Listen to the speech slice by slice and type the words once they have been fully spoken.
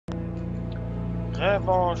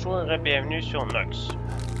Rebonjour et bienvenue sur Nox.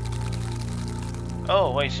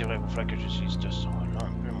 Oh ouais, c'est vrai, il va falloir que j'utilise ce son-là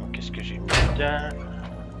un peu. Moi, qu'est-ce que j'ai mis dedans?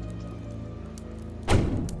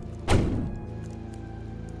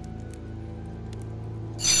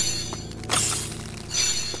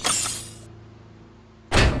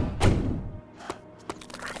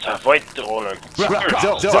 Ça va être drôle un petit peu.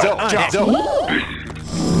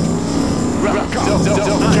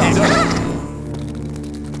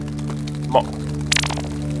 Bon.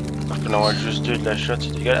 Je peux en avoir juste deux de la shot,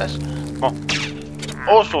 c'est dégueulasse. Bon.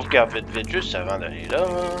 On sauvegarde vite vite juste avant d'aller là.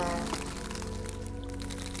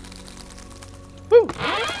 Woo!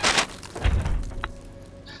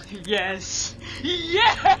 Yes!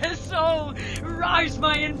 Yes! Oh, rise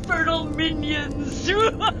my infernal minions!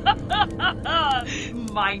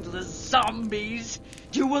 Mindless zombies!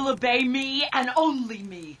 You will obey me and only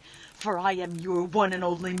me, for I am your one and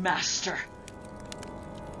only master.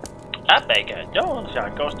 Ah ben gadon, c'est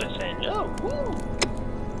encore cette scène-là.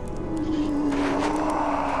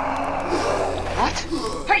 What?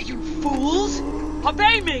 Are you fools?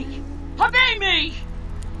 Obey me! Obey me!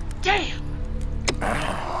 Damn!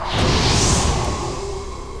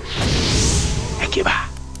 Akiba,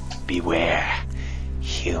 beware.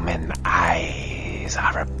 Human eyes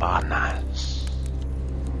are upon us.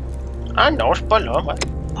 Ah non, je suis pas là, moi.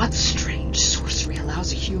 What strange sorcery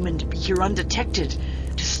allows a human to be here undetected?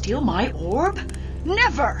 To steal my orb?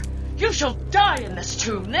 Never! You shall die in this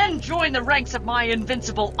tomb, then join the ranks of my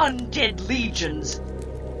invincible undead legions.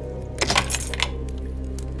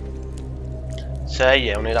 Ça y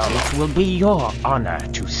est, on est là. It will be your honor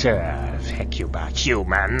to serve, Hecuba,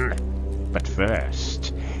 human. But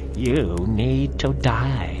first, you need to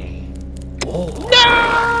die. Oh.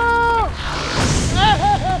 No!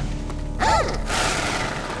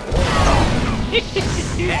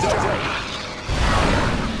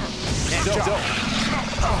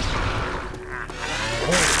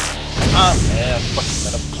 Ah merde, pas qu'il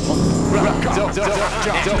m'a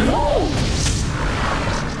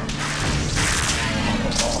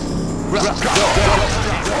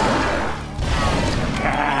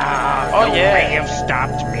Oh yeah, you've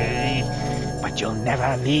stopped me, but you'll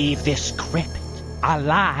never leave this crypt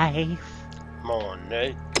alive. Mon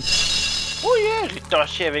œil. Oh yeah, j'ai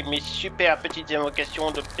torché avec mes super petites invocations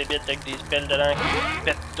de bébêtes avec des spells dedans qui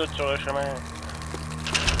pètent tout sur le chemin.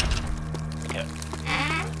 Yeah.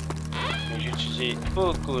 J'ai utilisé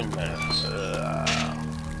beaucoup de mal.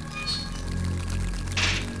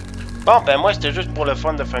 Bon ben moi c'était juste pour le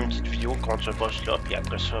fun de faire une petite vidéo contre ce boss là, puis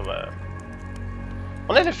après ça ben...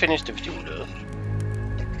 On allait finir cette vidéo là.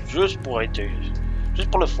 Juste pour être... Juste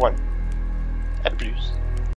pour le fun. À plus.